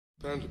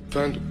Panda.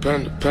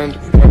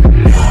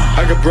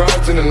 I got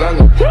broads in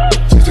Atlanta,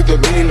 just to throw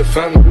me in the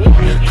family.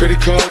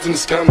 Credit cards and the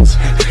scammers,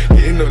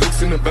 getting no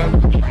licks in the band.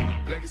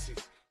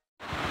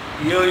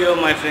 Yo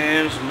my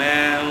friends,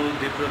 मैं हूँ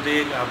दीप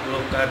प्रतीक। आप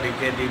लोग का D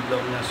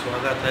blog में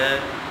स्वागत है।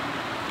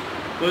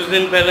 कुछ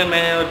दिन पहले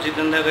मैं और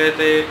जितेंद्र गए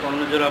थे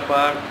कर्नजोरा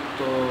पार्क,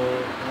 तो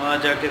वहाँ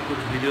जाके कुछ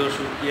वीडियो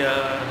शूट किया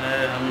है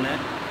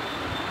हमने।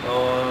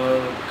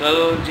 और कल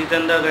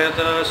जितेंद्र गया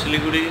था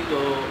सिलीगुड़ी, तो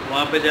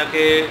वहाँ पे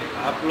जाके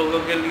आप लोगों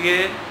के लिए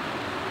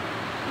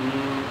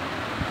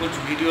कुछ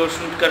वीडियो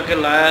शूट करके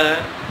लाया है।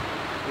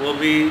 वो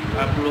भी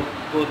आप लोग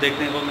को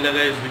देखने को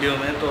मिलेगा इस वीडियो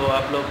में, तो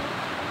आप लोग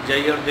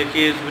जाइए और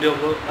देखिए इस वीडियो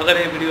को। अगर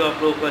ये वीडियो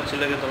आप लोगों को अच्छी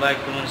लगे तो like,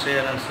 comment,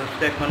 share and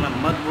subscribe करना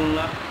मत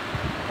भूलना।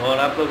 और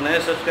आप लोग नए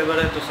सब्सक्राइबर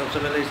हैं तो सबसे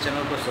पहले इस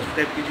चैनल को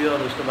सब्सक्राइब कीजिए और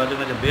उसके बाजू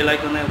में जो बेल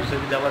आइकन है उसे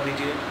भी दबा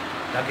दीजिए,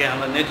 ताकि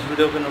हमारे नेक्स्ट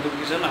वीडियो का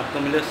नोटिफिकेशन आपको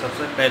मिले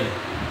सबसे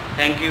पहले।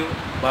 Thank you,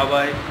 bye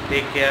bye,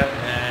 take care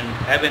and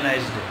have a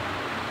nice day.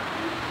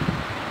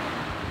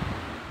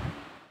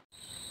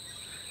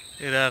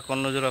 ये रहा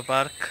कर्नजोरा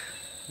पार्क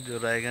जो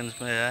रायगंज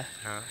में है।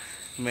 हाँ।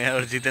 मैं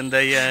और जितेंद्र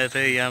ही आए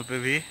थे यहाँ पे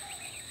भी,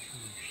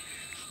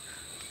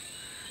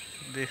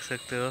 देख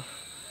सकते हो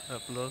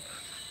आप लोग।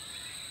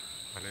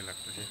 भले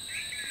लगता है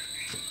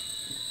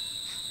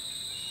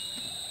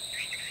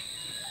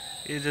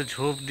ये जो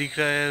झोप दिख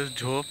रहा है,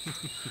 झोप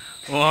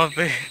वहाँ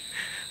पे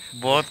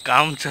बहुत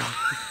काम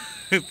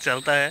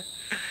चलता है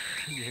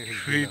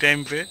फ्री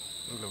टाइम पे।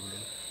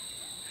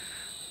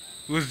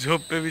 उस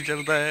झोप पे भी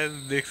चलता है,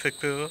 देख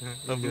सकते हो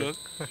आप लोग।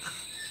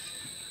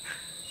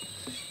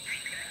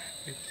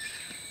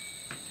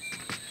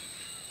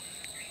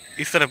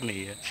 इस तरफ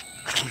नहीं है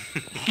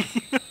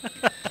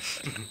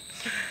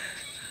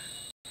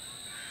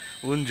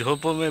उन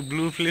झोपों में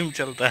ब्लू फिल्म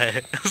चलता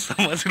है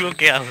समझ लो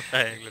क्या होता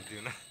है।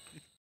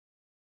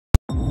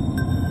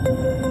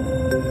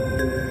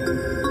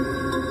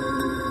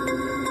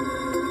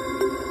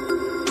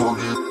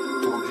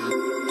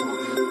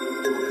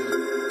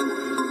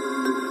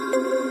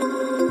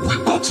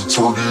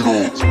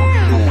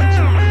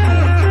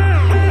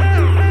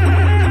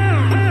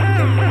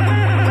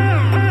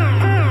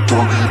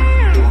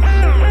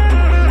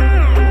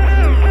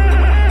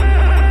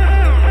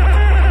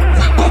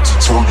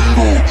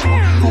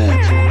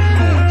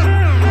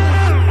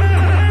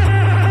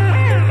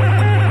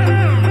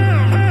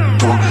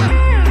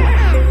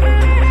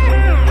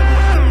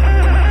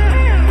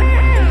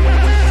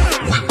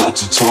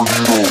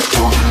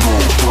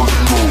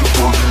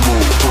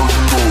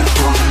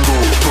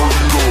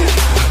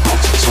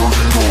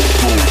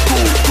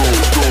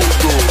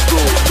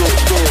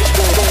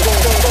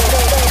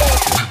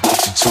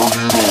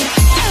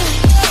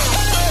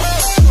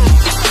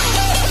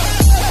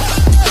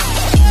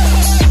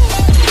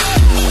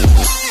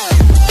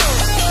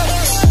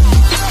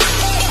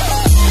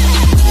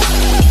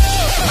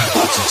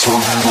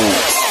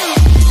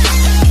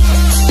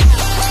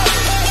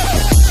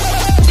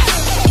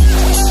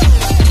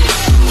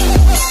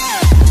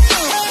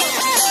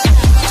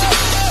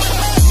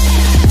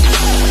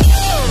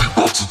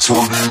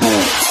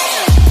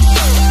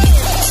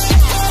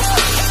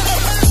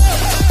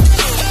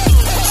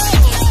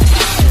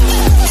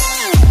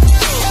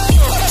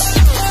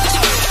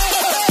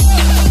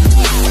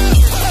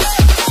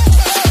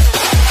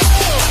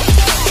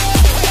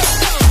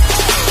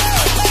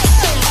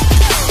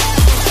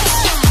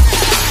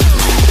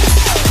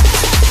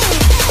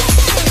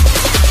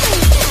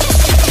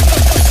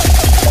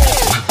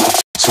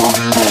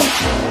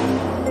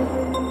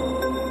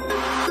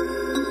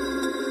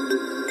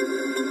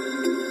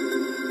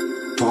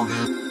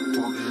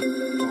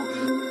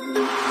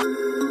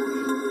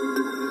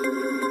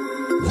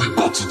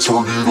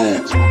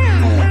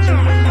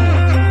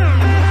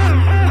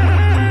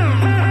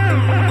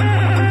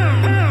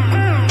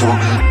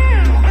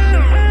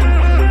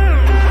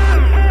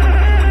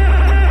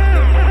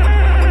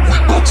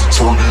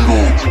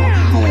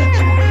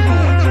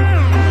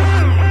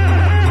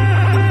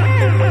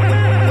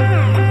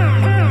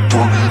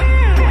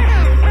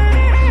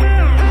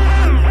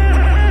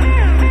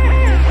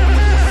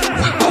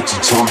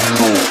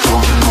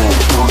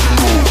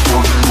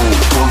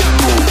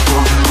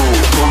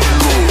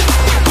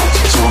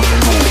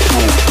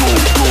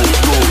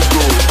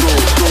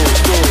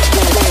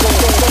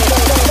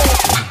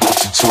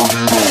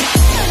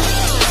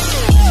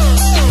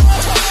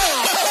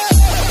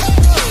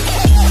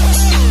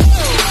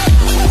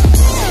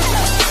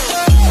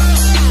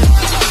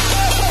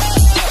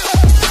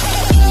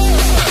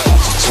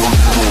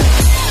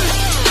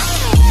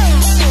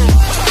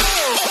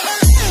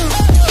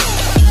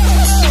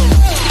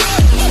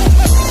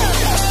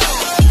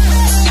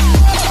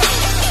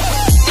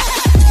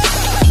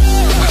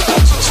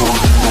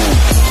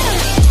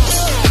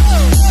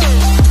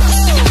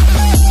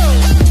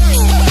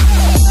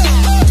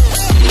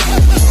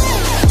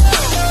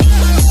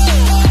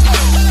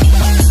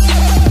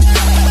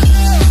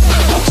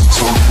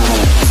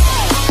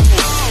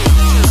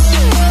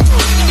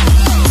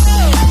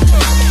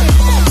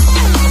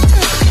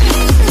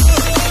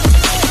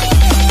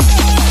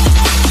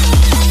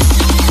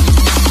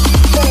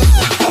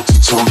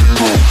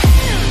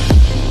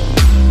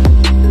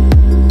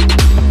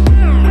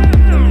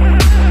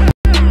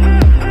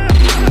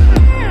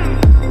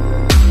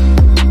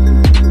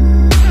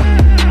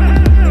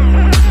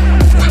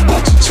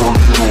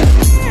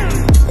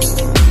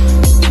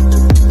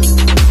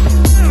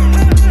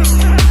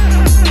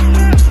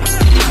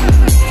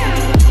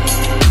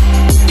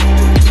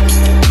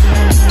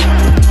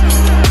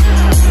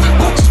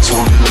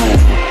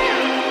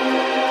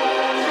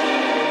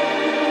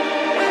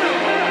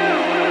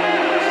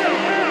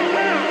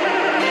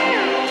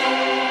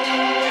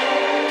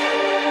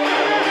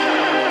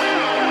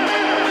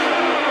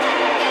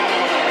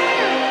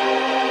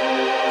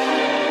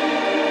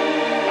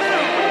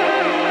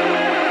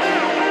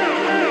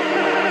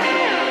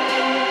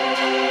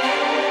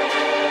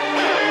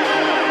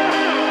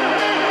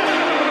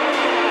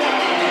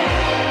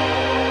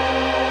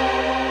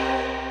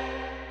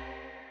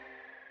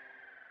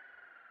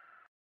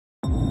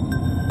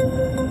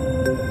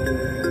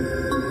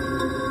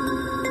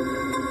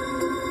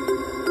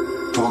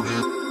 Turn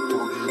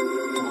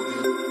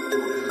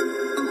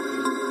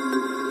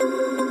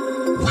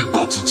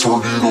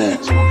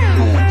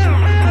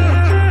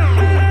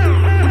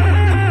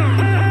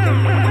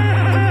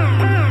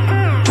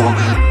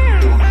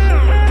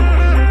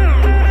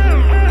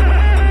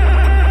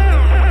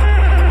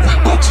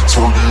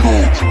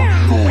it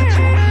on.